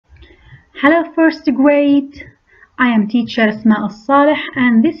Hello first grade, I am teacher Asma'a Al-Saleh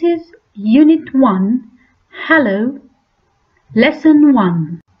and this is Unit 1, Hello, Lesson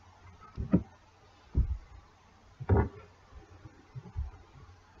 1.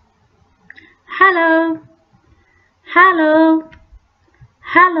 Hello, hello,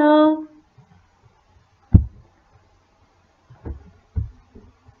 hello.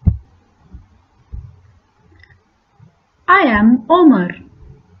 I am Omar.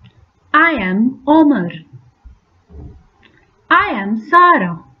 I am Omar. I am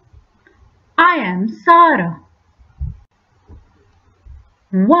Sarah. I am Sarah.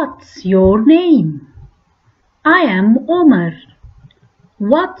 What's your name? I am Omar.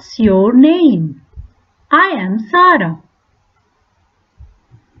 What's your name? I am Sarah.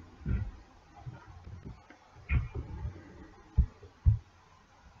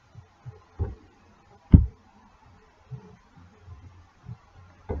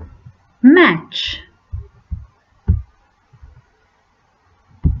 Match.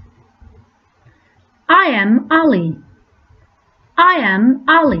 I am Ali. I am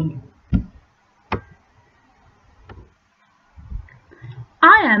Ali.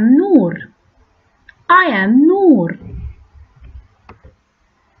 I am Noor. I am Noor.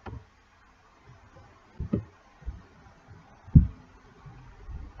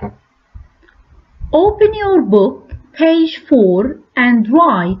 Open your book, page 4, and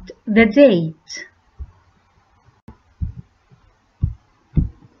write the date.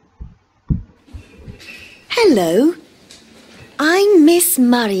 Hello, I'm Miss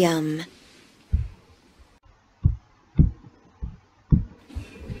Mariam.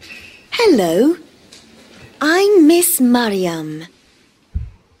 Hello, I'm Miss Mariam.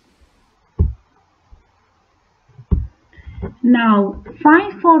 Now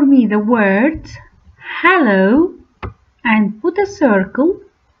find for me the words hello and put a circle.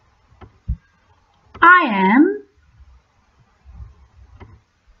 I am.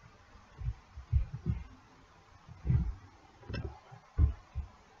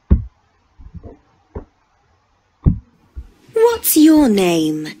 What's your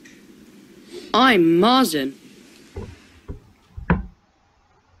name? I'm Mazen.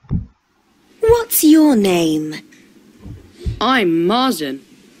 What's your name? I'm Mazen.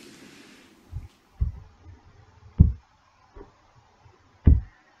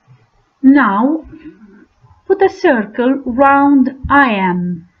 Now put a circle round I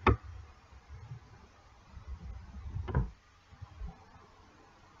am.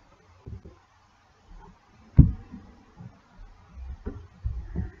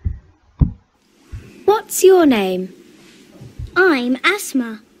 What's your name? I'm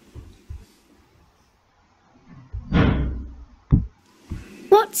Asma'a.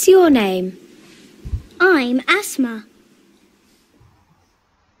 What's your name? I'm Asma'a.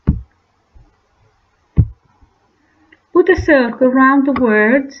 Put a circle round the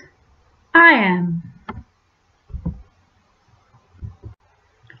words I am.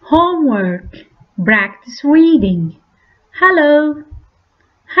 Homework. Practice reading. Hello.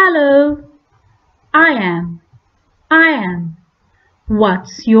 Hello. I am. I am.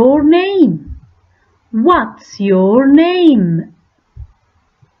 What's your name? What's your name?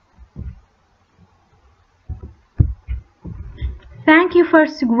 Thank you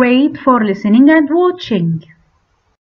first grade for listening and watching.